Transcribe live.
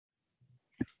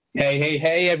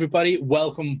Hey, everybody.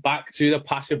 Welcome back to the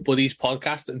Passive Buddies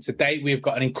podcast. And today we've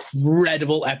got an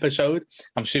incredible episode.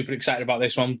 I'm super excited about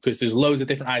this one because there's loads of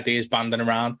different ideas banding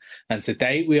around. And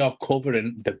today we are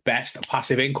covering the best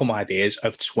passive income ideas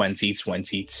of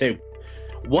 2022.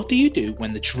 What do you do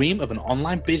when the dream of an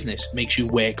online business makes you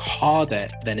work harder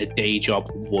than a day job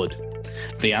would?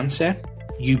 The answer?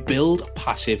 You build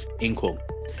passive income.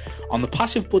 On the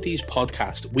Passive Buddies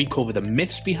podcast, we cover the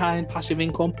myths behind passive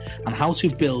income and how to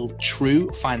build true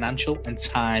financial and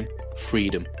time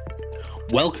freedom.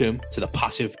 Welcome to the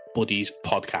Passive Buddies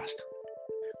podcast.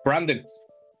 Brandon,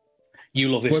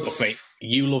 you love this stuff, mate.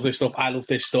 You love this stuff. I love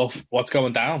this stuff. What's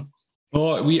going down?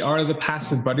 Well, we are the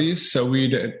Passive Buddies, so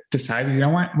we decided,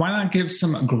 why not give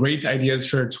some great ideas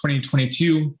for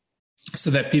 2022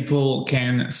 so that people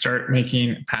can start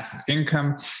making passive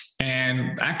income.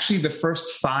 And actually, the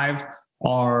first 5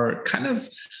 are kind of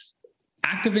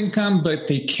active income, but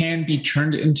they can be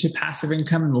turned into passive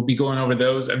income. And we'll be going over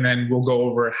those, and then we'll go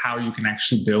over how you can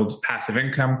actually build passive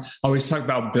income. I always talk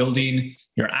about building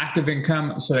your active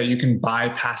income so that you can buy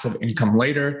passive income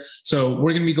later. So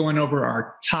we're going to be going over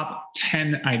our top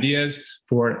 10 ideas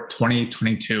for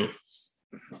 2022.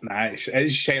 Nice.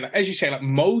 As you say,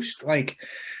 most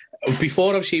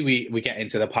before obviously we get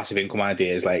into the passive income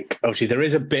ideas, obviously there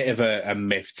is a bit of a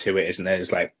myth to it, isn't there?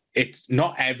 It's it's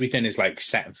not everything is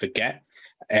set and forget.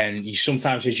 And you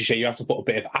sometimes, as you say, you have to put a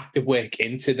bit of active work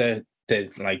into the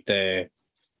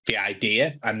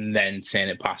idea and then turn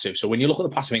it passive. So when you look at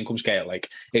the passive income scale,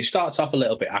 it starts off a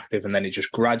little bit active and then it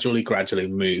just gradually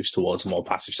moves towards a more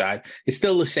passive side. It's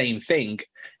still the same thing.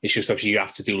 It's just obviously you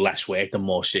have to do less work the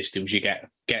more systems you get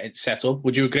it set up.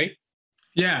 Would you agree?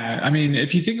 Yeah. I mean,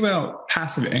 if you think about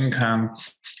passive income,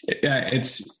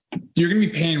 you're going to be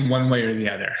paying one way or the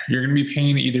other. You're going to be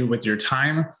paying either with your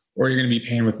time or you're going to be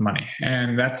paying with money.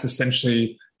 And that's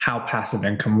essentially how passive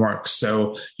income works.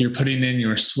 So you're putting in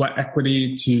your sweat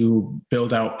equity to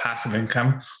build out passive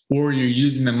income, or you're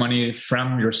using the money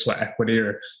from your sweat equity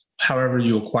or however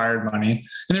you acquired money.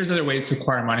 And there's other ways to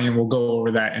acquire money, and we'll go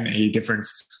over that in a different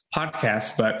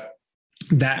podcast, but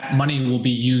that money will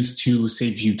be used to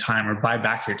save you time or buy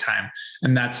back your time.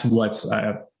 And that's what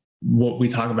we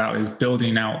talk about is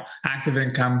building out active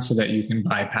income so that you can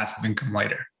buy passive income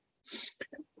later.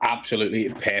 Absolutely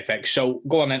perfect. So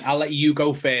go on then. I'll let you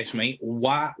go first, mate.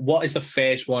 What is the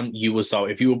first one you would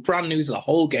start? If you were brand new to the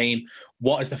whole game,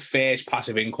 what is the first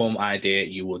passive income idea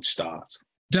you would start?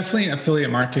 Definitely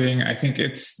affiliate marketing. I think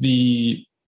we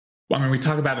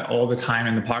talk about it all the time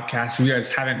in the podcast. If you guys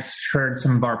haven't heard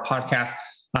some of our podcasts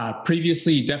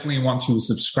previously, you definitely want to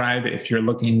subscribe if you're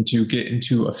looking to get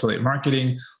into affiliate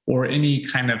marketing or any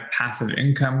kind of passive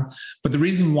income. But the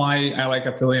reason why I like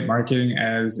affiliate marketing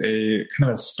as a kind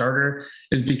of a starter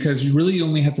is because you really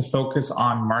only have to focus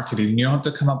on marketing. You don't have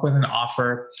to come up with an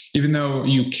offer, even though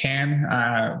you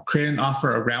can create an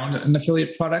offer around an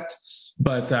affiliate product.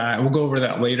 But we'll go over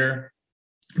that later.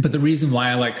 But the reason why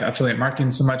I like affiliate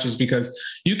marketing so much is because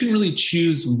you can really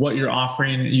choose what you're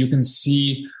offering. You can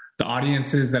see the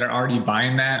audiences that are already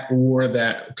buying that or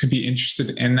that could be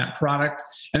interested in that product.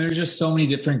 And there's just so many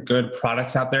different good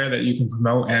products out there that you can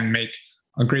promote and make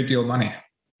a great deal of money.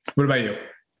 What about you?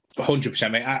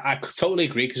 100%, mate. I totally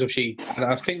agree because obviously,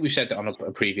 I think we said that on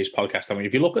a previous podcast. I mean,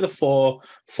 if you look at the four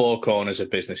corners of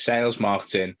business, sales,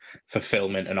 marketing,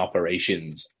 fulfillment, and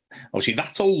operations, obviously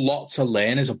that's a lot to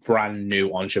learn as a brand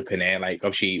new entrepreneur.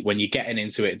 Obviously when you're getting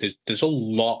into it, there's a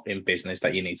lot in business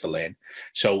that you need to learn.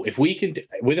 So if we can,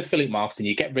 with affiliate marketing,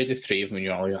 you get rid of 3 of them and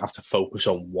you only have to focus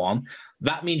on one.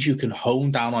 That means you can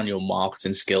hone down on your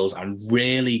marketing skills and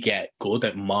really get good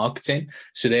at marketing.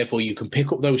 So therefore you can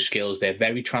pick up those skills. They're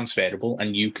very transferable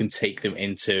and you can take them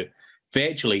into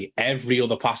virtually every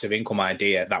other passive income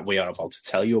idea that we are about to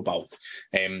tell you about.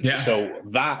 So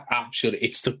that absolutely,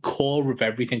 it's the core of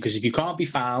everything, because if you can't be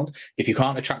found, if you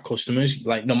can't attract customers,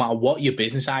 no matter what your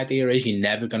business idea is, you're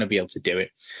never going to be able to do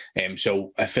it.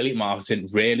 So affiliate marketing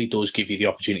really does give you the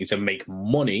opportunity to make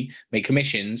money, make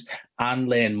commissions, and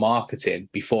learn marketing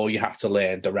before you have to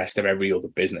learn the rest of every other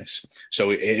business. So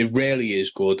it really is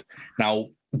good. Now,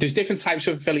 there's different types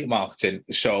of affiliate marketing.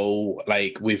 So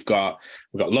we've got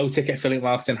low ticket affiliate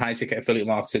marketing, high ticket affiliate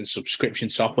marketing, subscription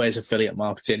software's affiliate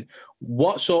marketing.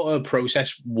 What sort of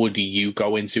process would you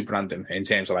go into, Brandon, in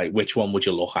terms of which one would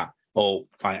you look at,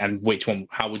 and which one,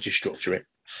 how would you structure it?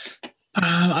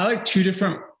 I like 2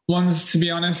 different ones, to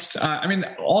be honest. I mean,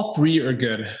 all 3 are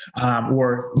good,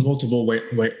 or multiple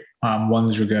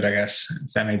ones are good, I guess,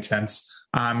 if that made sense.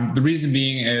 The reason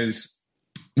being is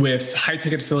with high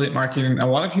ticket affiliate marketing, a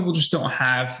lot of people just don't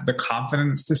have the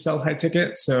confidence to sell high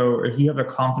ticket. So if you have the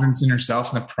confidence in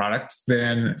yourself and the product,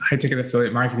 then high ticket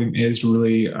affiliate marketing is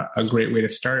really a great way to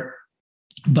start.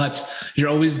 But you're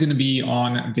always going to be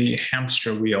on the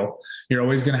hamster wheel. You're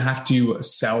always going to have to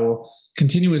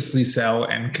continuously sell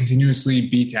and continuously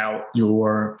beat out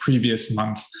your previous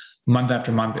month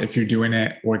after month if you're doing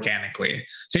it organically.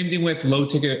 Same thing with low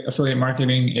ticket affiliate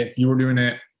marketing. If you were doing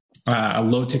it a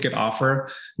low ticket offer,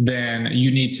 then you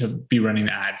need to be running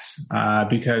ads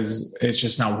because it's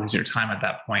just not worth your time at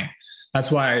that point. That's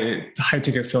why high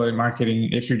ticket affiliate marketing,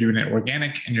 if you're doing it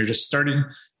organic and you're just starting,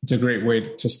 it's a great way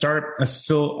to start. As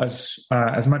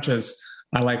much as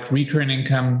I like recurring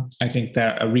income, I think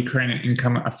that a recurring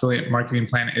income affiliate marketing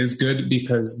plan is good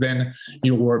because then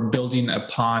you're building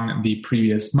upon the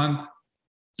previous month.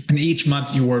 And each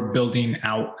month you are building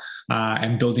out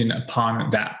and building upon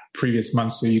that previous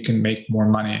month so you can make more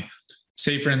money.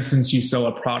 Say, for instance, you sell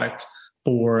a product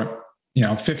for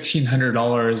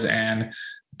 $1,500 and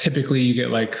typically you get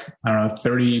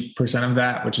 30% of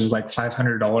that, which is like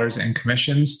 $500 in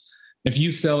commissions. If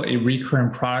you sell a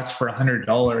recurring product for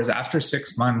 $100, after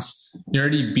 6 months, you're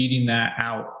already beating that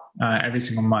out every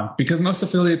single month. Because most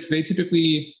affiliates, they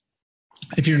typically,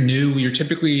 if you're new, you're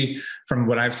typically, from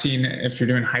what I've seen, if you're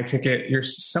doing high ticket, you're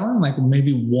selling like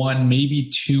maybe 1,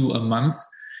 maybe 2 a month.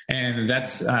 And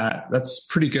that's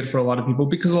pretty good for a lot of people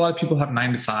because a lot of people have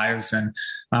 9-to-5s and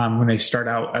when they start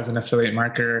out as an affiliate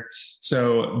marketer.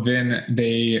 So then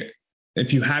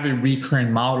if you have a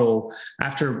recurring model,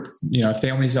 after, if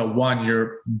they only sell 1,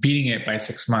 you're beating it by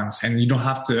 6 months, and you don't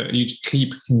have to, you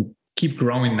keep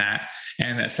growing that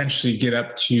and essentially get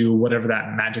up to whatever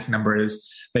that magic number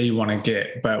is that you want to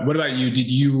get. But what about you?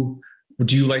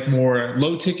 Do you like more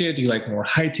low ticket? Do you like more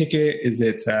high ticket?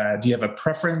 Do you have a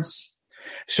preference?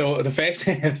 So the first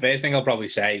thing I'll probably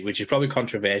say, which is probably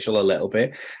controversial a little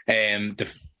bit,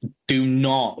 do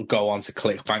not go on to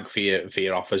ClickBank for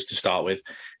your offers to start with.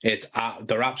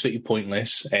 They're absolutely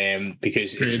pointless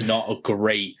because it's not a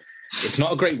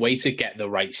great way to get the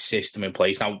right system in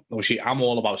place. Now, obviously, I'm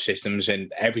all about systems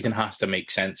and everything has to make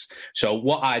sense. So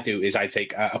what I do is I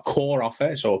take a core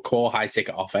offer, so a core high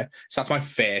ticket offer. So that's my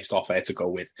first offer to go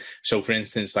with. So for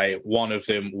instance, like one of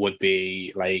them would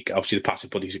be like obviously the Passive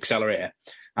Buddies Accelerator.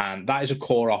 And that is a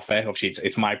core offer. Obviously,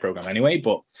 it's my program anyway,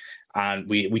 and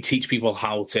we teach people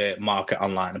how to market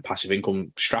online and passive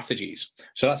income strategies.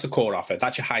 So that's a core offer.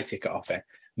 That's your high ticket offer.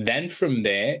 Then from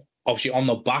there, obviously on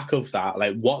the back of that,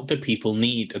 like what do people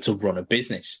need to run a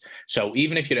business? So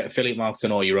even if you're at affiliate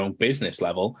marketing or your own business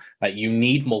level, like you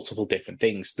need multiple different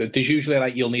things. There's usually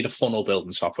like you'll need a funnel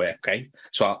building software. Okay.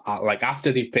 So like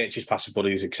after they've purchased Passive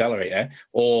Buddies Accelerator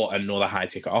or another high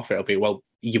ticket offer, it'll be, well,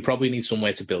 you probably need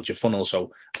somewhere to build your funnel.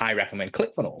 So I recommend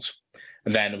ClickFunnels.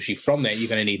 And then obviously from there, you're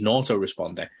going to need an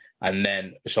autoresponder. And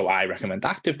then, so I recommend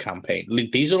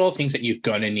ActiveCampaign. These are all things that you're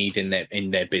going to need in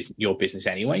your business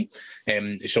anyway.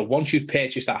 So once you've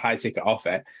purchased that high ticket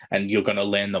offer and you're going to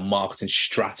learn the marketing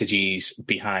strategies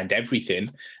behind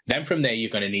everything, then from there,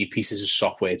 you're going to need pieces of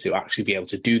software to actually be able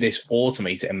to do this,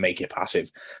 automate it and make it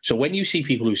passive. So when you see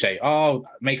people who say, oh,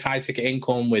 make high ticket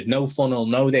income with no funnel,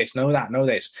 no this, no that, no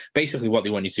this, basically what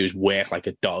they want you to do is work like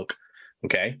a dog.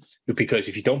 Okay, because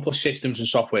if you don't put systems and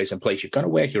softwares in place, you're going to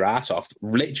work your ass off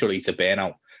literally to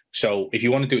burnout. So if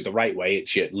you want to do it the right way,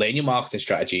 it's learn your marketing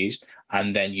strategies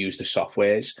and then use the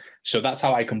softwares. So that's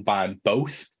how I combine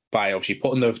both, by obviously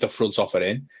putting the front offer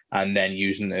in and then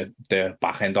using the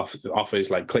back end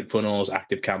offers like ClickFunnels,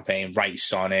 ActiveCampaign,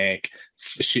 Writesonic,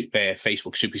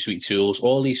 Facebook Super Suite Tools,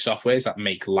 all these softwares that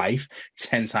make life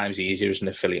 10 times easier as an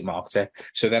affiliate marketer.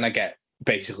 So then I get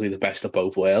basically the best of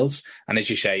both worlds. And as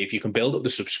you say, if you can build up the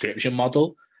subscription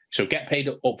model, so get paid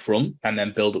up front and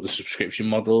then build up the subscription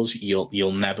models,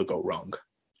 you'll never go wrong.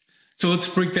 So let's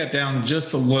break that down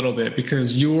just a little bit,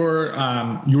 because you're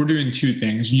doing two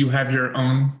things. You have your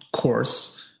own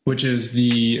course, which is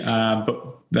the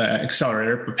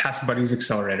accelerator, the Passive Buddies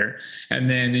Accelerator,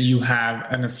 and then you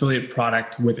have an affiliate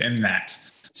product within that.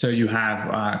 So you have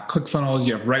ClickFunnels,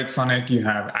 you have Writesonic, you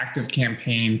have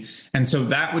ActiveCampaign. And so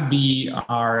that would be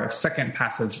our second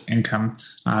passive income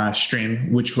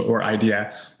stream, or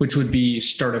idea, which would be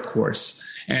start a course.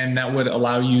 And that would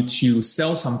allow you to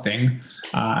sell something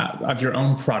of your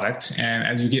own product. And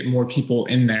as you get more people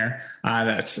in there,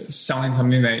 that's selling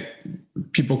something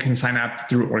that people can sign up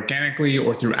through organically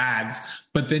or through ads.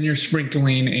 But then you're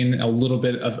sprinkling in a little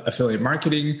bit of affiliate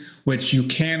marketing, which you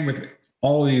can with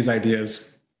all these ideas,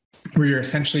 where you're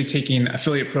essentially taking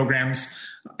affiliate programs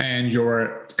and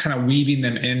you're kind of weaving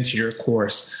them into your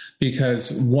course.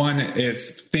 Because one,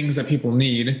 it's things that people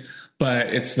need,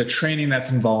 but it's the training that's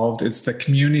involved, it's the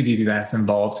community that's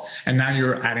involved, and now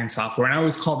you're adding software. And I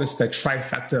always call this the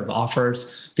trifecta of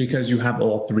offers, because you have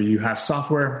all three. You have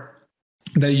software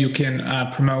that you can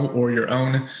promote or your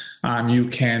own. You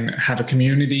can have a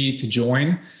community to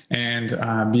join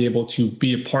and be able to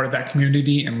be a part of that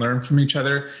community and learn from each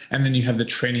other. And then you have the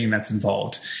training that's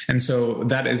involved. And so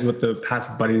that is what the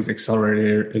Passive Buddies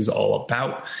Accelerator is all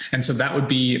about. And so that would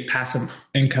be passive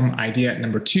income idea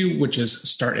number 2, which is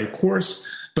start a course.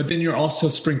 But then you're also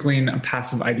sprinkling a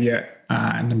passive idea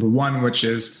number 1, which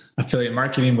is affiliate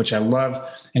marketing, which I love.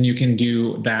 And you can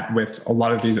do that with a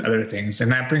lot of these other things.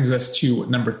 And that brings us to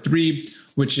number 3,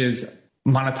 which is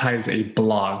monetize a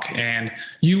blog. And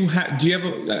you have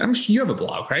a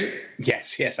blog, right?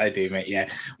 Yes, I do, mate. Yeah,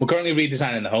 we're currently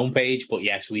redesigning the homepage, but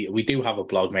yes, we do have a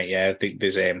blog, mate. Yeah, I think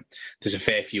there's a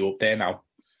fair few up there now.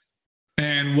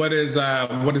 And what is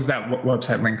that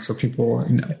website link so people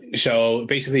know? So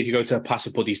basically, if you go to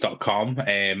passivebuddies.com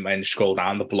and scroll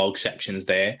down, the blog section's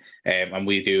there, and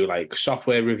we do like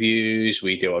software reviews.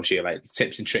 We do obviously like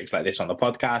tips and tricks like this on the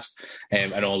podcast,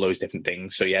 and all those different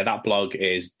things. So yeah, that blog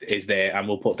is there, and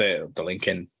we'll put the link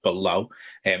in below.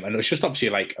 And it's just obviously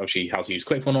how to use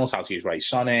ClickFunnels, how to use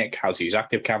Writesonic, how to use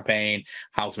ActiveCampaign,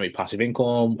 how to make passive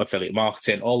income, affiliate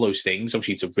marketing, all those things.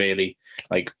 Obviously, to really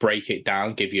like break it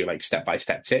down, give you like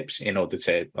step-by-step tips in order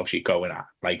to obviously go and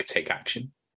like take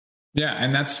action. Yeah,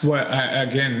 and that's what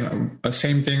again,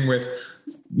 same thing with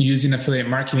using affiliate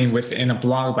marketing within a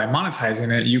blog by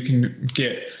monetizing it. You can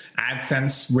get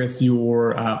AdSense with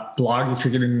your blog if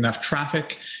you're getting enough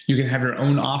traffic. You can have your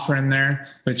own offer in there,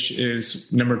 which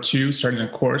is number 2, starting a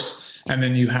course. And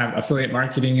then you have affiliate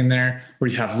marketing in there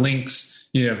where you have links.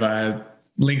 You have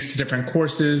links to different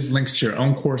courses, links to your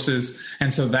own courses.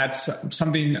 And so that's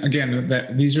something, again,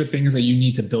 that these are things that you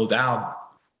need to build out.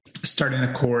 Starting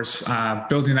a course,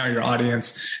 building out your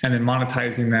audience, and then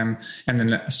monetizing them, and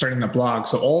then starting the blog.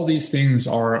 So all these things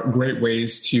are great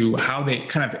ways to how they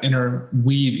kind of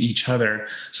interweave each other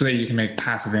so that you can make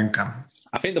passive income.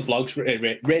 I think the blog's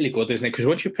really good, isn't it? Because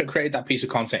once you've created that piece of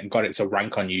content and got it to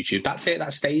rank on YouTube, that's it.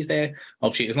 That stays there.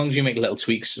 Obviously, as long as you make little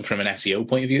tweaks from an SEO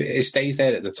point of view, it stays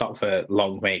there at the top for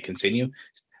long may it continue.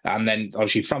 And then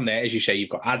obviously from there, as you say, you've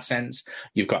got AdSense,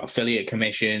 you've got affiliate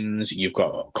commissions, you've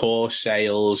got course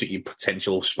sales, you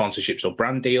potential sponsorships or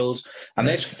brand deals. And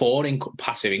there's 4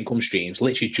 passive income streams,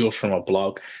 literally just from a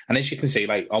blog. And as you can see,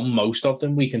 like on most of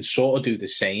them, we can sort of do the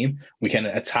same. We can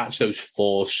attach those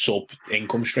 4 sub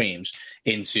income streams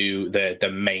into the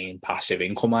main passive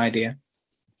income idea.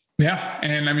 Yeah.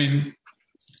 And I mean,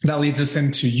 that leads us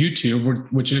into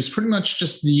YouTube, which is pretty much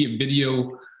just the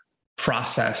video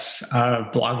process of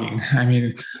blogging. I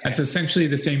mean, it's essentially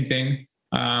the same thing,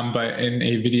 but in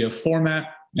a video format.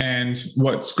 And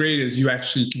what's great is you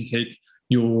actually can take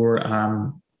your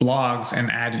blogs and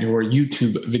add your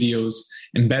YouTube videos,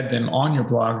 embed them on your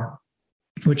blog,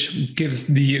 which gives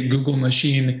the Google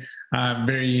machine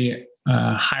very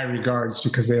high regards,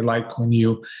 because they like when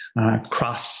you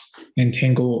cross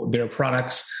entangle their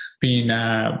products, being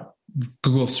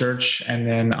Google search and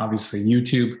then obviously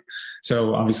YouTube.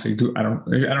 So obviously, I don't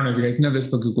know if you guys know this,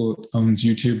 but Google owns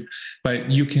YouTube. But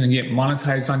you can get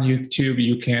monetized on YouTube.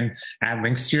 You can add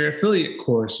links to your affiliate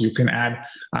course. You can add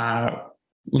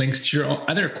links to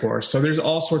your other course. So there's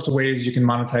all sorts of ways you can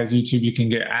monetize YouTube. You can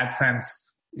get AdSense.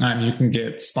 You can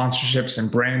get sponsorships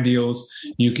and brand deals.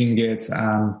 You can get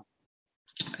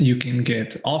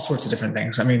all sorts of different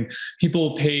things. I mean,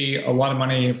 people pay a lot of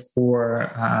money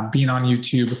for being on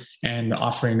YouTube and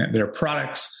offering their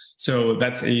products. So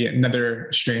that's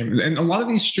another stream. And a lot of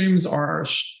these streams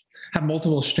have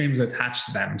multiple streams attached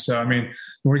to them. So, I mean,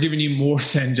 we're giving you more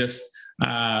than just,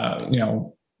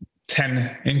 10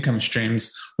 income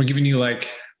streams. We're giving you like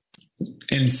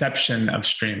inception of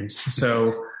streams.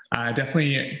 So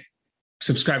definitely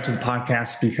subscribe to the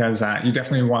podcast, because you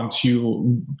definitely want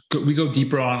to, we go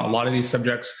deeper on a lot of these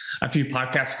subjects. A few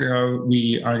podcasts ago,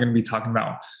 we are going to be talking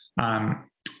about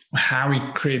how we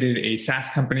created a SaaS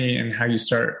company and how you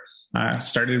started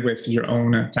with your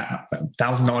own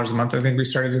 $1,000 a month. I think we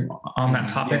started on that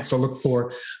topic. Yeah. So look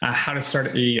for how to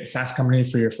start a SaaS company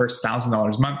for your first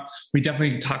 $1,000 a month. We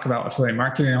definitely talk about affiliate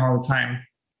marketing all the time.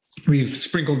 We've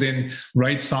sprinkled in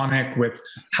Writesonic with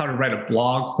how to write a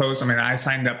blog post. I mean, I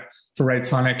signed up for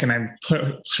Writesonic and I've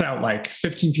put out like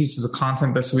 15 pieces of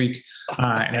content this week.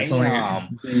 And it's only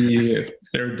the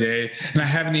 3rd day. And I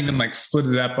haven't even like split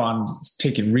it up on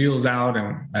taking reels out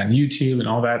and YouTube and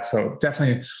all that. So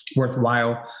definitely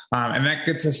worthwhile. And that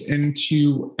gets us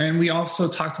into, and we also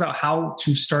talked about how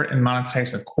to start and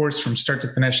monetize a course from start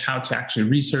to finish, how to actually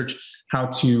research, how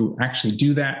to actually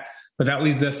do that. But that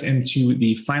leads us into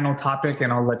the final topic,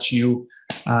 and I'll let you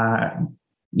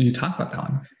talk about that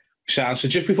one. So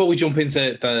just before we jump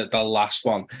into the last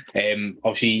one,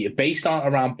 obviously based on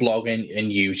around blogging and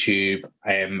YouTube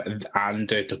and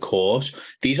the course,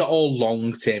 these are all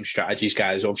long-term strategies,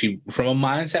 guys. Obviously, from a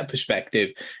mindset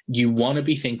perspective, you want to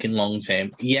be thinking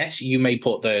long-term. Yes, you may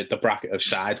put the bracket of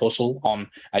side hustle on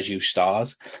as you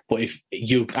start, but if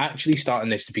you're actually starting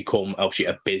this to become obviously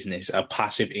a business, a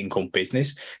passive income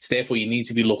business, so therefore you need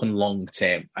to be looking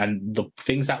long-term. And the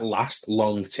things that last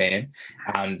long-term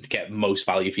and get most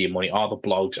value for your money are the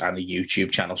blogs and the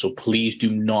YouTube channel. So please do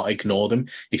not ignore them.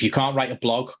 If you can't write a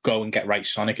blog, go and get Write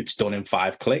Sonic. It's done in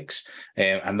 5 clicks.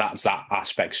 And that's that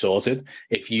aspect sorted.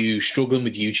 If you're struggling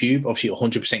with YouTube, obviously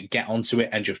 100% get onto it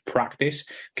and just practice.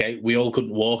 Okay. We all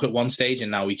couldn't walk at one stage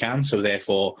and now we can. So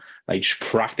therefore, just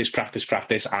practice,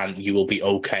 and you will be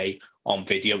okay on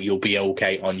video. You'll be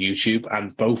okay on YouTube.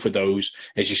 And both of those,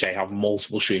 as you say, have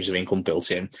multiple streams of income built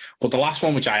in. But the last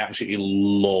one, which I absolutely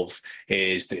love,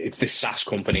 is it's this SaaS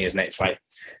company, isn't it? It's like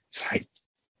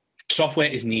software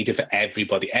is needed for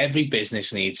everybody. Every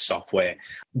business needs software.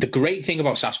 The great thing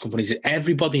about SaaS companies is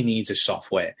everybody needs a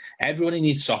software. Everybody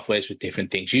needs softwares for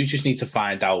different things. You just need to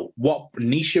find out what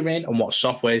niche you're in and what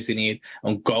softwares they need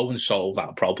and go and solve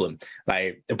that problem.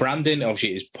 Like Brandon,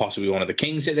 obviously, is possibly one of the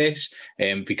kings at this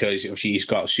because obviously he's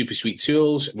got super sweet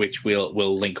tools, which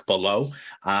we'll link below.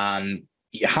 And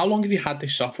how long have you had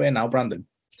this software now, Brandon?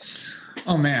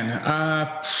 Oh, man.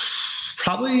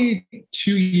 Probably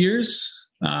 2 years.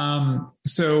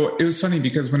 So it was funny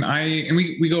because when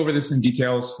we go over this in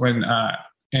details when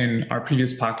in our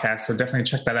previous podcast, so definitely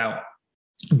check that out.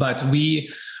 But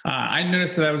I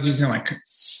noticed that I was using like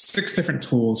 6 different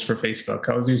tools for Facebook.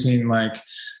 I was using like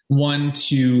one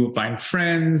to find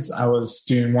friends. I was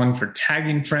doing one for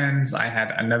tagging friends. I had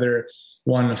another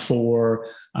one for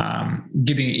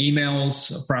getting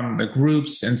emails from the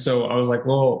groups. And so I was like,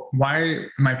 well, why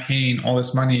am I paying all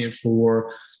this money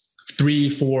for 3,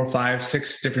 4, 5,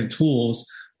 6 different tools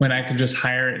when I could just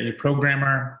hire a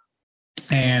programmer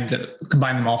and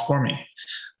combine them all for me?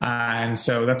 And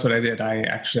so that's what I did. I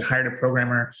actually hired a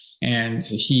programmer and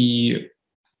he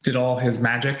did all his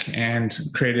magic and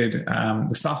created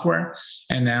the software.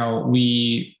 And now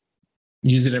we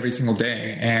use it every single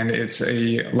day. And it's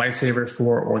a lifesaver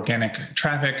for organic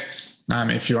traffic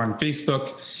if you're on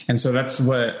Facebook. And so that's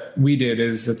what we did.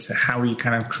 That's how we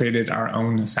kind of created our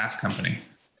own SaaS company.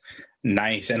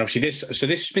 Nice. And obviously this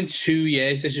has been 2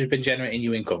 years. This has been generating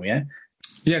you income, yeah?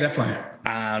 Yeah, definitely.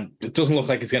 It doesn't look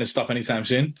like it's going to stop anytime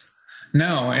soon.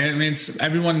 No, I mean,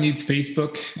 everyone needs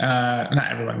Facebook.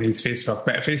 Not everyone needs Facebook,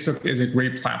 but Facebook is a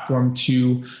great platform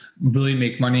to really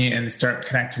make money and start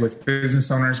connecting with business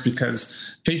owners because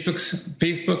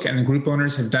Facebook and the group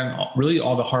owners have done really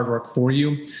all the hard work for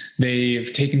you.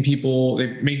 They've taken people,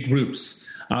 they've made groups.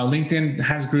 LinkedIn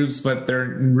has groups, but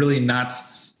they're really not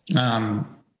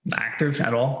active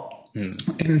at all.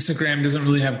 Instagram doesn't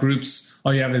really have groups.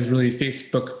 All you have is really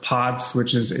Facebook pods,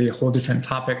 which is a whole different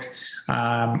topic.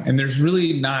 And there's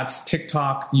really not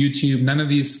TikTok, YouTube. None of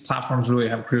these platforms really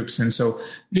have groups. And so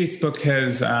Facebook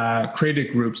has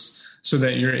created groups so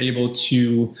that you're able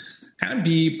to kind of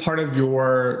be part of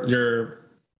your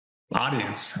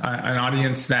audience, an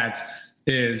audience that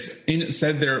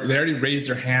said they already raised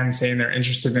their hand saying they're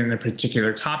interested in a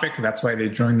particular topic. That's why they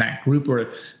joined that group,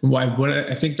 or what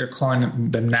I think they're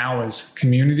calling them now as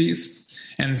communities.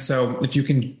 And so if you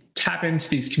can tap into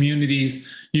these communities,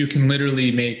 you can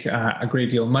literally make a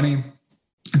great deal of money.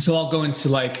 And so I'll go into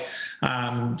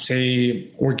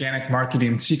say organic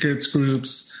marketing secrets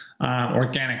groups,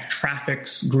 organic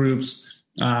traffics groups,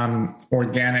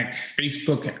 organic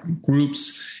Facebook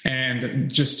groups,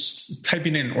 and just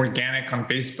typing in organic on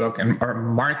Facebook or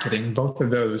marketing, both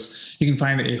of those, you can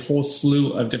find a whole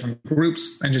slew of different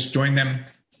groups and just join them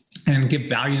and give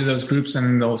value to those groups.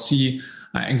 And they'll see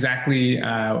exactly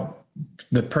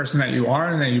the person that you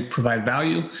are and that you provide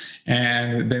value.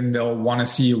 And then they'll want to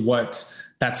see what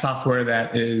that software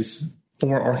that is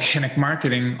for organic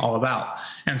marketing all about.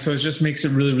 And so it just makes it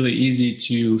really, really easy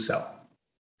to sell.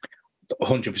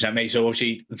 100%, mate. So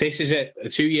obviously this is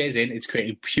 2 years in, it's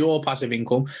creating pure passive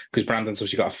income because Brandon's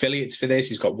obviously got affiliates for this,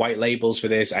 he's got white labels for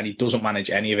this, and he doesn't manage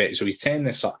any of it. So he's turning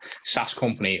this SaaS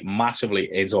company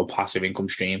massively into a passive income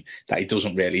stream that he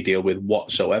doesn't really deal with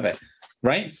whatsoever,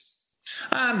 right?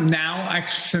 Now,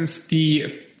 actually, since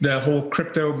the whole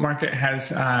crypto market has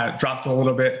dropped a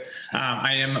little bit,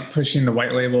 I am pushing the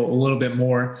white label a little bit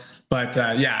more. But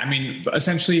yeah, I mean,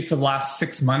 essentially for the last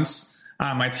 6 months,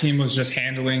 My team was just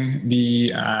handling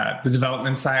the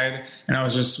development side, and I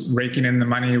was just raking in the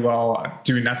money while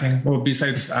doing nothing. Well,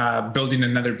 besides building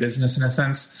another business in a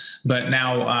sense. But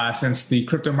now, since the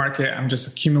crypto market, I'm just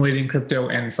accumulating crypto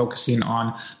and focusing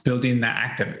on building that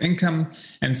active income.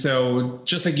 And so,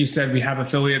 just like you said, we have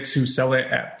affiliates who sell it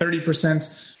at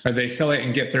 30%, or they sell it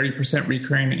and get 30%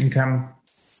 recurring income,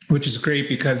 which is great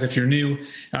because if you're new,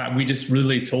 we just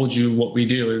really told you what we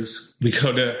do is we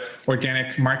go to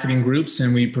organic marketing groups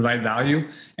and we provide value,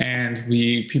 and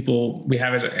we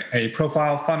have a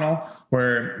profile funnel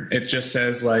where it just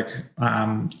says like,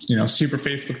 super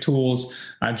Facebook tools,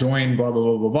 join, blah, blah,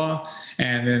 blah, blah, blah.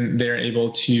 And then they're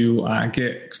able to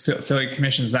get affiliate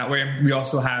commissions that way. We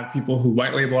also have people who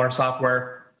white label our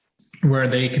software, where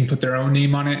they can put their own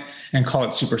name on it and call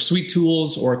it Super Sweet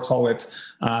Tools, or call it,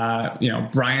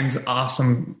 Brian's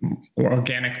awesome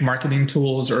organic marketing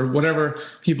tools, or whatever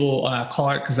people call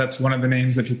it, because that's one of the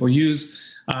names that people use.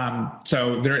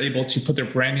 So they're able to put their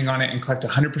branding on it and collect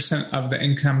 100% of the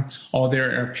income. All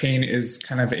they're paying is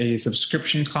kind of a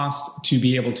subscription cost to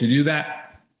be able to do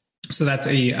that. So that's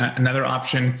another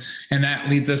option. And that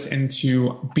leads us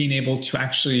into being able to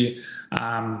actually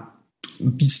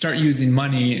start using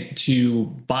money to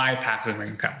buy passive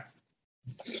income.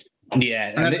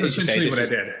 Yeah. And that's essentially what I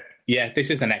did. Yeah, this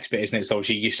is the next bit, isn't it? So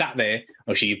obviously you sat there,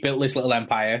 obviously you built this little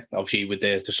empire, obviously with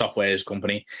the software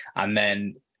company, and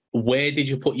then where did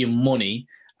you put your money?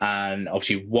 And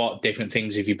obviously what different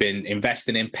things have you been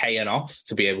investing in, paying off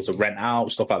to be able to rent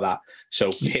out, stuff like that?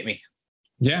 So hit me.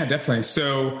 Yeah, definitely.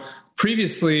 So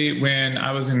previously when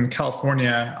I was in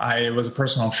California, I was a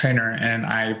personal trainer and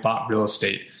I bought real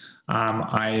estate.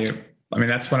 I mean,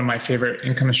 that's one of my favorite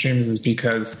income streams, is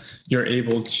because you're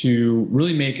able to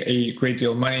really make a great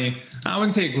deal of money. I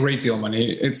wouldn't say a great deal of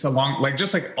money. It's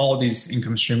just like all these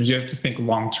income streams, you have to think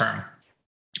long term.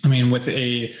 I mean, with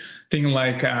a thing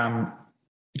like, affiliate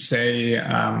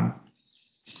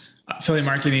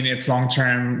marketing, it's long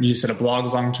term. You said a blog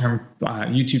is long term.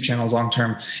 YouTube channel is long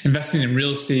term. Investing in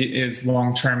real estate is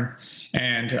long term.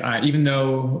 And even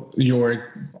though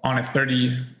you're on a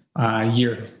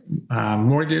 30-year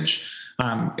mortgage,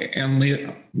 and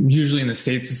usually in the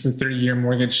States, it's a 30-year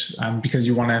mortgage because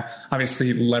you want to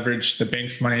obviously leverage the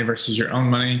bank's money versus your own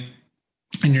money.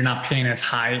 And you're not paying as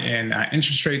high in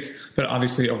interest rates, but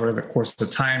obviously over the course of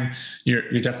time, you're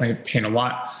definitely paying a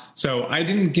lot. So I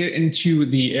didn't get into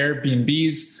the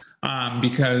Airbnbs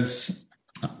because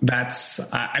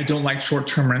I don't like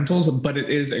short-term rentals, but it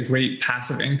is a great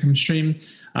passive income stream.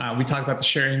 We talk about the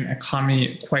sharing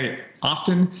economy quite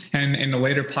often, and in the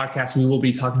later podcast, we will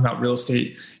be talking about real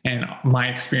estate and my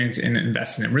experience in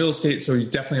investing in real estate. So you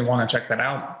definitely want to check that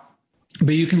out.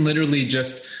 But you can literally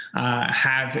just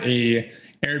have a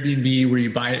Airbnb where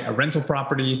you buy a rental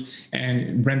property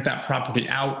and rent that property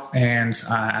out and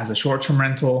as a short-term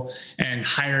rental, and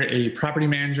hire a property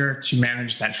manager to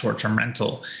manage that short-term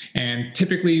rental. And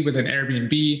typically with an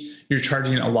Airbnb, you're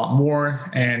charging a lot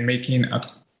more and making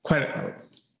quite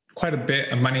a bit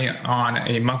of money on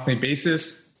a monthly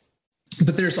basis.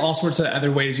 But there's all sorts of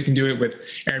other ways you can do it with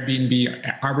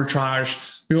Airbnb arbitrage.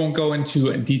 We won't go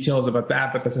into details about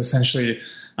that, but that's essentially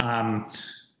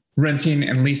renting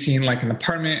and leasing like an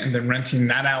apartment and then renting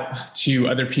that out to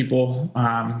other people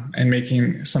and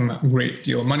making some great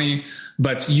deal of money.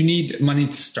 But you need money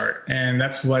to start, and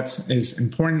that's what is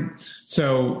important.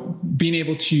 So being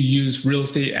able to use real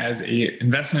estate as an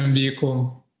investment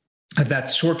vehicle, if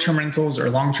that's short-term rentals or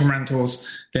long-term rentals,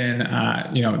 then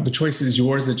the choice is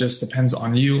yours. It just depends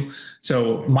on you.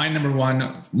 So my number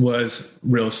one was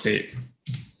real estate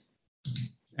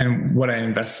and what I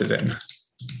invested in.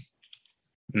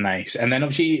 Nice. And then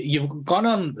obviously you've gone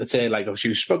on to say, like, obviously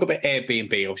you spoke about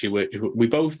Airbnb. Obviously we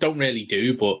both don't really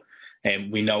do, but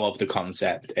we know of the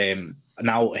concept.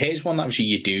 Now here's one that obviously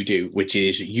you do, which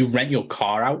is you rent your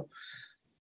car out.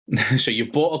 So you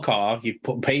bought a car, you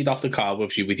paid off the car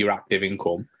with your active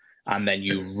income, and then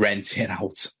you rent it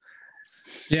out.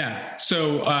 Yeah.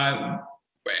 So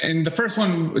and the first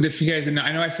one, if you guys know,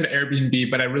 I know I said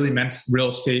Airbnb, but I really meant real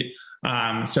estate.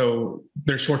 So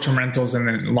there's short-term rentals and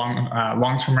then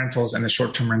long-term rentals, and the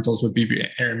short-term rentals would be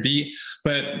Airbnb.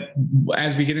 But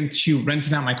as we get into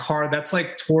renting out my car, that's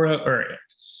like Turo, or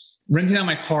renting out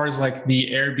my car is like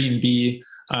the Airbnb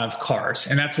of cars.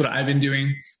 And that's what I've been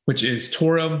doing, which is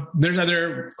Turo. There's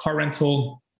other car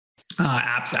rental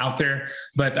apps out there,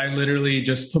 but I literally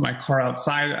just put my car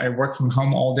outside. I work from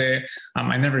home all day.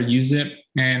 I never use it.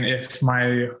 And if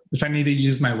I need to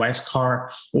use my wife's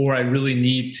car, or I really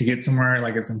need to get somewhere,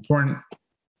 like it's important,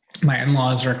 my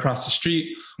in-laws are across the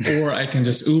street, or I can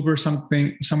just Uber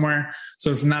somewhere.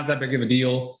 So it's not that big of a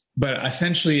deal. But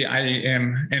essentially I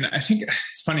am, and I think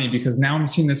it's funny because now I'm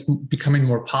seeing this becoming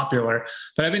more popular,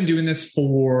 but I've been doing this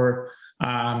for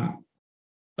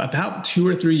about 2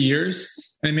 or 3 years.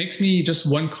 And it makes me, just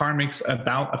one car makes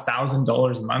about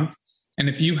 $1,000 a month. And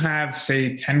if you have,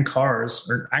 say, 10 cars,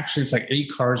 or actually it's like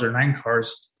 8 cars or 9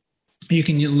 cars, you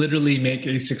can literally make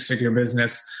a 6-figure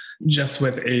business just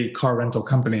with a car rental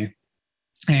company.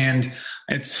 And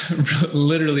it's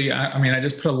literally, I mean, I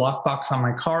just put a lockbox on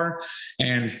my car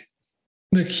and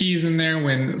the keys in there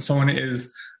when someone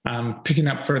is picking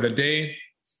up for the day.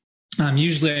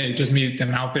 Usually I just meet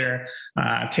them out there,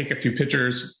 take a few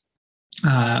pictures,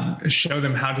 show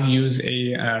them how to use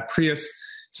a Prius.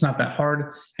 It's not that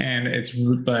hard, and it's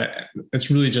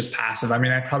really just passive. I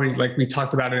mean, I probably, like we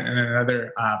talked about it in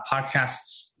another podcast,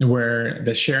 where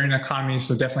the sharing economy.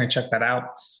 So definitely check that out,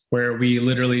 where we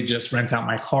literally just rent out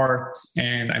my car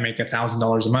and I make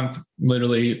 $1,000 a month,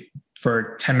 literally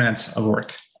for 10 minutes of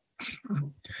work.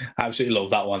 I absolutely love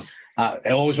that one.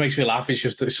 It always makes me laugh. It's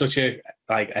just such a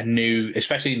new,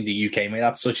 especially in the UK, mate,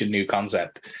 that's such a new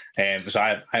concept. So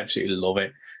I absolutely love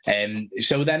it.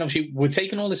 So then obviously we're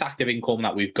taking all this active income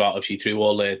that we've got, obviously through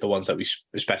all the ones that we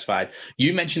specified.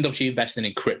 You mentioned obviously investing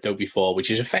in crypto before, which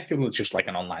is effectively just like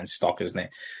an online stock, isn't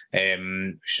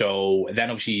it? So then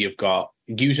obviously you've got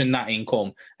using that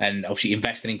income and obviously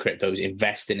investing in cryptos,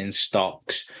 investing in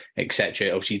stocks, etc.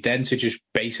 Obviously then to just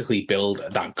basically build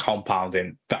that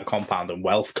compounding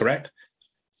wealth, correct?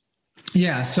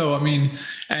 Yeah. So, I mean,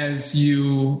 as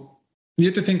you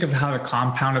have to think of how the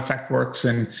compound effect works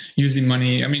and using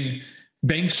money. I mean,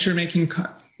 banks are making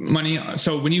money.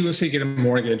 So when you, say, get a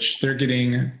mortgage, they're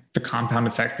getting the compound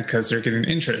effect because they're getting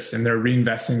interest and they're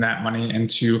reinvesting that money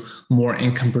into more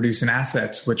income producing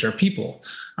assets, which are people,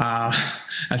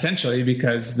 essentially,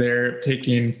 because they're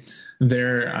taking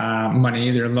their money,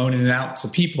 they're loaning it out to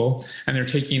people, and they're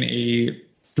taking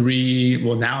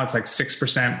now it's like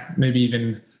 6%, maybe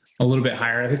even a little bit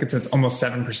higher. I think it's almost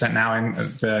 7% now in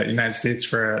the United States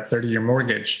for a 30-year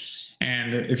mortgage.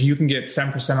 And if you can get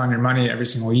 7% on your money every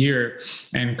single year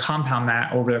and compound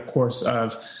that over the course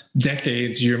of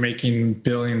decades, you're making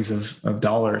billions of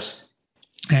dollars.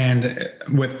 And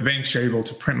with the banks, you're able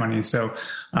to print money. So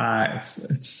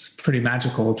it's pretty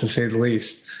magical, to say the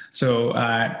least. So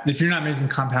if you're not making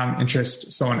compound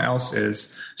interest, someone else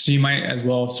is. So you might as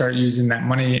well start using that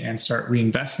money and start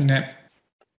reinvesting it.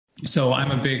 So I'm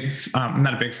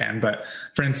not a big fan, but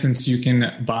for instance, you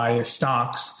can buy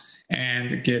stocks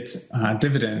and get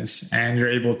dividends, and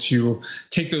you're able to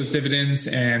take those dividends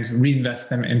and reinvest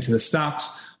them into the stocks,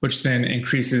 which then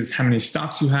increases how many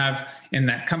stocks you have in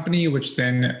that company, which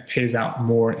then pays out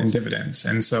more in dividends.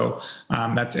 And so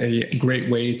that's a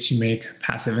great way to make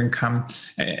passive income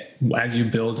as you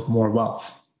build more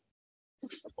wealth.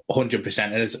 100%.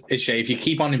 And it's if you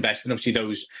keep on investing, obviously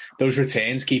those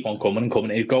returns keep on coming and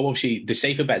coming. It go obviously the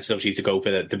safer bets is obviously to go for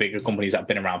the bigger companies that have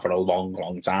been around for a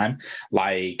long time,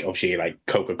 like obviously like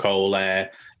Coca-Cola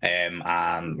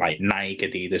and like Nike,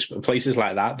 Adidas, places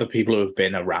like that. The people who have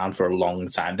been around for a long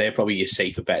time, they're probably your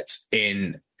safer bets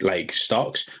in like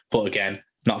stocks. But again,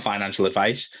 not financial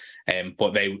advice.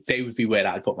 But they would be where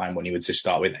I'd put my money to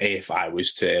start with if I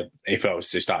was to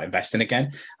start investing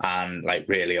again, and like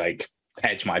really like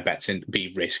hedge my bets and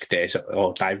be risk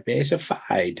or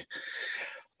diversified.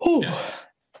 Oh, yeah.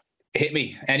 Hit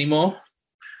me. Any more?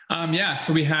 Yeah.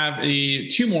 So we have 2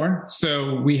 more.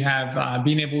 So we have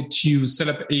being able to set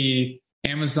up a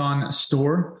Amazon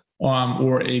store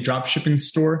or a drop shipping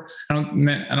store. I don't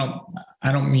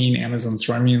mean Amazon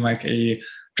store. I mean like a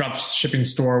drop shipping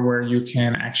store where you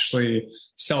can actually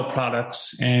sell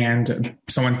products and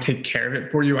someone take care of it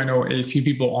for you. I know a few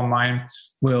people online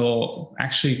will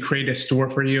actually create a store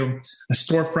for you, a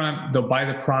storefront. They'll buy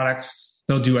the products.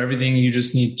 They'll do everything. You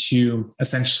just need to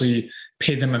essentially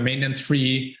pay them a maintenance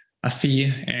fee,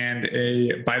 and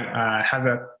have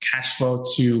a cash flow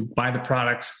to buy the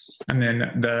products, and then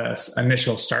the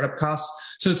initial startup costs.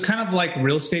 So it's kind of like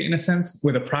real estate in a sense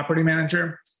with a property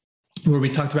manager, where we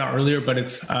talked about earlier, but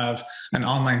it's of an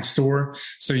online store.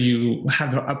 So you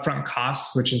have the upfront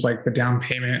costs, which is like the down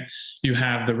payment. You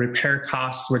have the repair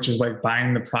costs, which is like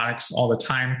buying the products all the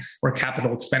time, or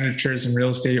capital expenditures in real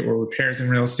estate or repairs in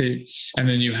real estate. And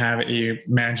then you have a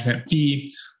management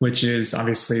fee, which is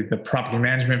obviously the property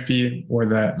management fee or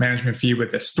the management fee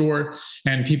with the store.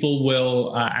 And people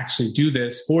will actually do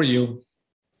this for you.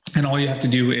 And all you have to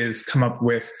do is come up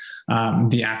with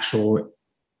the actual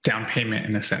down payment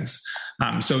in a sense.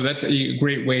 So that's a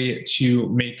great way to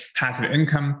make passive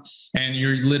income. And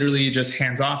you're literally just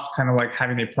hands off, kind of like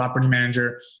having a property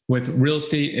manager. With real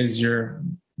estate is you're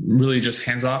really just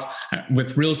hands off.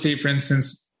 With real estate, for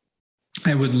instance,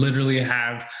 I would literally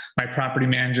have my property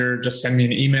manager just send me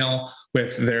an email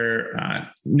with their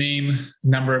name,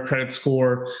 number of credit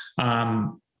score,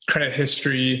 credit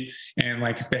history, and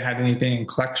like if they had anything in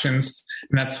collections.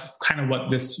 And that's kind of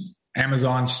what this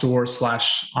Amazon store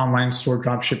 / online store,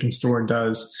 drop shipping store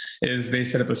does, is they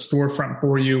set up a storefront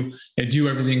for you. They do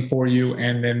everything for you.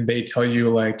 And then they tell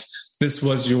you like, this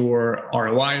was your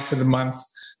ROI for the month.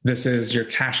 This is your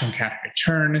cash on cash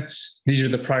return. These are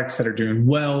the products that are doing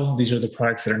well. These are the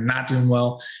products that are not doing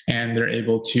well. And they're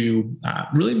able to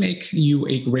really make you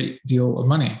a great deal of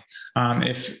money.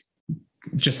 If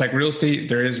just like real estate,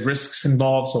 there is risks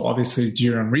involved. So obviously do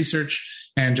your own research.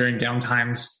 And during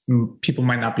downtimes, people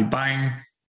might not be buying,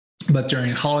 but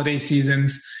during holiday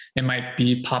seasons, it might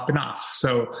be popping off.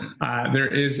 So there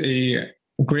is a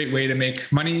great way to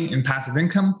make money in passive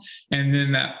income. And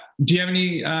then do you have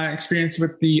any experience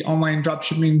with the online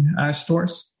dropshipping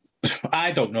stores?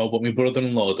 I don't know, but my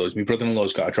brother-in-law does. My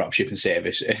brother-in-law's got a dropshipping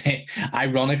service.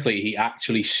 Ironically, he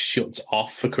actually shuts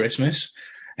off for Christmas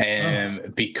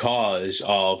because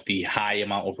of the high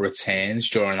amount of returns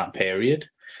during that period.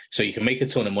 So you can make a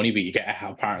ton of money, but you get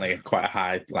apparently quite a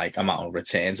high amount of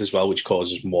returns as well, which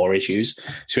causes more issues.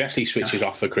 So he actually switches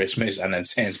off for Christmas and then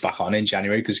turns back on in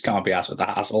January because he can't be asked with the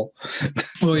hassle.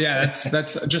 Well, yeah,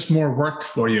 that's just more work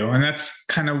for you. And that's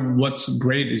kind of what's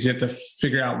great is you have to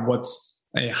figure out what's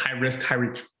a high risk, high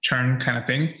return kind of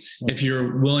thing. Mm-hmm. If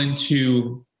you're willing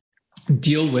to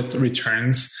deal with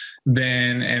returns,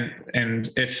 then,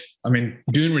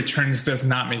 doing returns does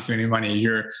not make you any money.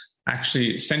 You're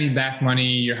actually sending back money.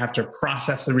 You have to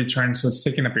process the return. So it's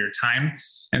taking up your time.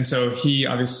 And so he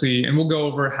obviously, and we'll go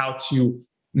over how to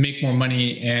make more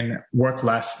money and work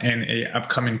less in a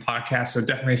upcoming podcast. So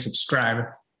definitely subscribe.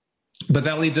 But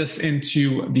that leads us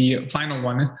into the final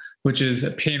one, which is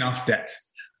paying off debt.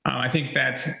 I think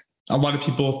that a lot of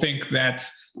people think that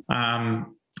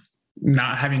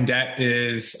not having debt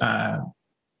is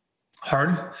hard,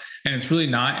 and it's really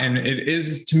not. And it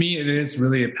is, to me, it is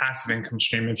really a passive income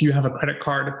stream. If you have a credit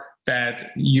card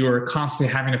that you're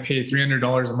constantly having to pay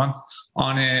 $300 a month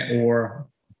on it, or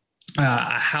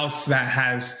a house that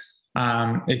has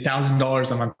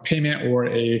 $1,000 a month payment, or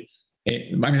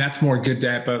that's more good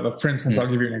debt. But for instance, I'll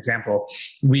give you an example.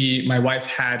 My wife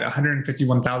had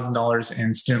 $151,000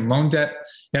 in student loan debt.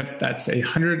 Yep, that's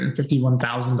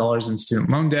 $151,000 in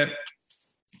student loan debt.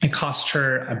 It cost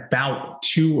her about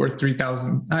 $2,000 or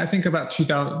 $3,000. I think about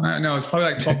 $2,000. No, it's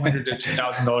probably like $1,200 to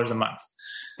 $2,000 a month.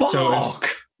 So it's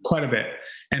quite a bit.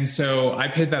 And so I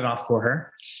paid that off for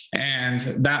her, and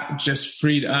that just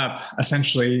freed up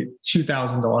essentially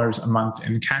 $2,000 a month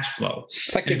in cash flow.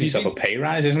 It's like giving yourself a pay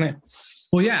rise, isn't it?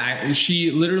 Well, yeah, she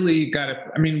literally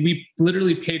we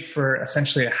literally paid for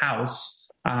essentially a house,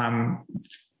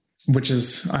 which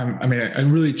is, a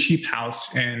really cheap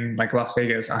house in like Las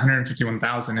Vegas.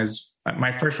 $151,000 is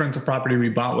my first rental property we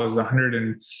bought was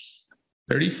 $134,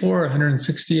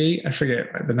 $168. I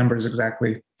forget the numbers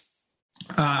exactly.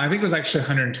 I think it was actually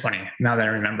 $120 now that I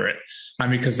remember it,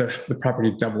 because the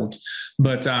property doubled.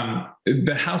 But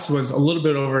the house was a little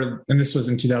bit over, and this was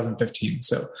in 2015.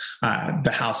 So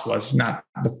the house was not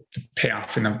the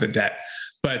payoff of the debt.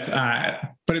 But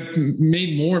it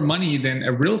made more money than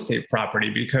a real estate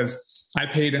property, because I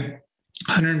paid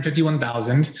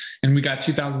 $151,000 and we got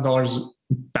 $2,000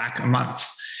 back a month.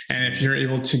 And if you're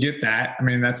able to get that,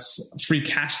 that's free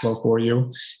cash flow for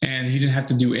you, and you didn't have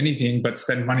to do anything but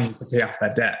spend money to pay off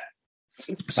that debt.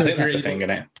 So I think that's the thing, isn't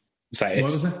it? What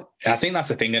was that? I think that's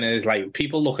the thing, and it's like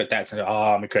people look at that and say,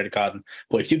 "Oh, my credit card."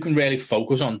 But if you can really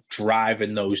focus on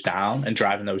driving those down and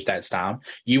driving those debts down,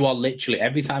 you are literally,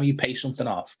 every time you pay something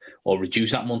off or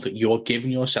reduce that monthly, you're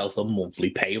giving yourself a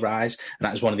monthly pay rise. And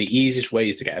that's one of the easiest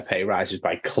ways to get a pay rise, is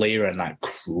by clearing that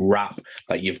crap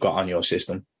that you've got on your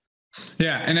system.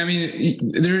 Yeah, and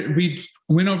we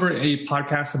went over a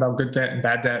podcast about good debt and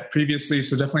bad debt previously,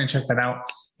 so definitely check that out.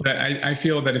 But I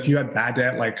feel that if you have bad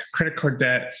debt, like credit card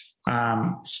debt,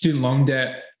 student loan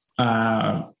debt,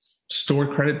 store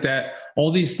credit debt,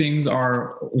 all these things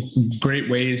are great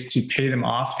ways to pay them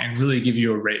off and really give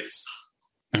you a raise.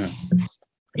 Mm-hmm.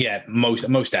 Yeah,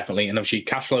 most definitely. And obviously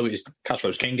cash flow is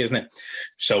king, isn't it?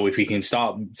 So if we can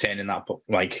start turning that,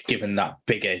 given that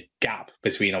bigger gap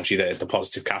between obviously the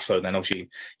positive cash flow, then obviously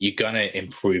you're going to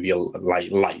improve your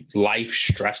life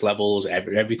stress levels,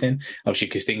 everything. Obviously,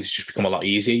 because things just become a lot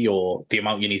easier. The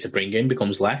amount you need to bring in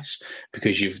becomes less,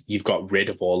 because you've got rid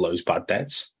of all those bad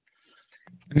debts.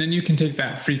 And then you can take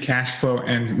that free cash flow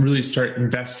and really start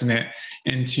investing it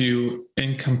into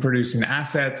income producing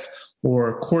assets,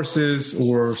 or courses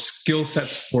or skill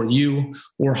sets for you,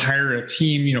 or hire a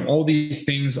team. All these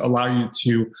things allow you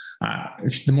to,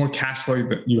 the more cash flow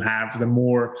that you have, the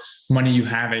more money you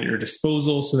have at your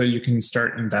disposal so that you can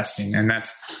start investing. And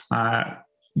that's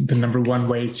the number one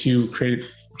way to create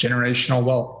generational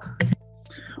wealth.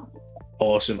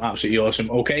 Awesome. Absolutely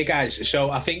awesome. Okay, guys. So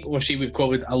I think we've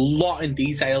covered a lot in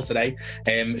detail today.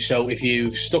 So if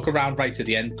you've stuck around right to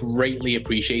the end, greatly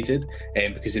appreciated,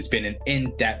 because it's been an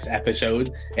in-depth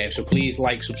episode. So please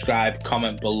like, subscribe,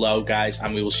 comment below, guys,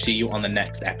 and we will see you on the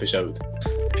next episode.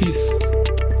 Peace.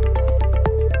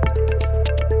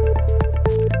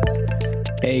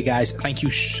 Hey guys, thank you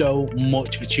so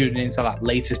much for tuning into that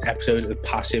latest episode of the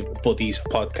Passive Buddies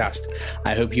podcast.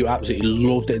 I hope you absolutely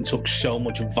loved it and took so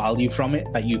much value from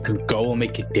it that you can go and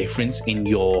make a difference in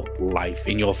your life,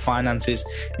 in your finances,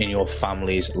 in your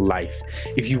family's life.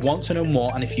 If you want to know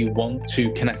more and if you want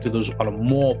to connect with us on a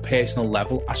more personal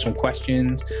level, ask some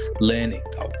questions, learn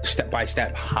step by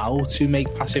step how to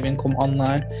make passive income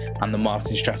online and the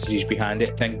marketing strategies behind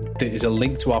it, then there's a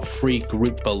link to our free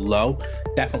group below.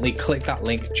 Definitely click that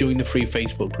link, join the free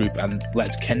Facebook group, and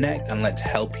let's connect and let's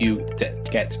help you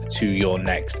get to your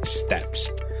next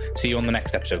steps. See you on the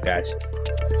next episode, guys.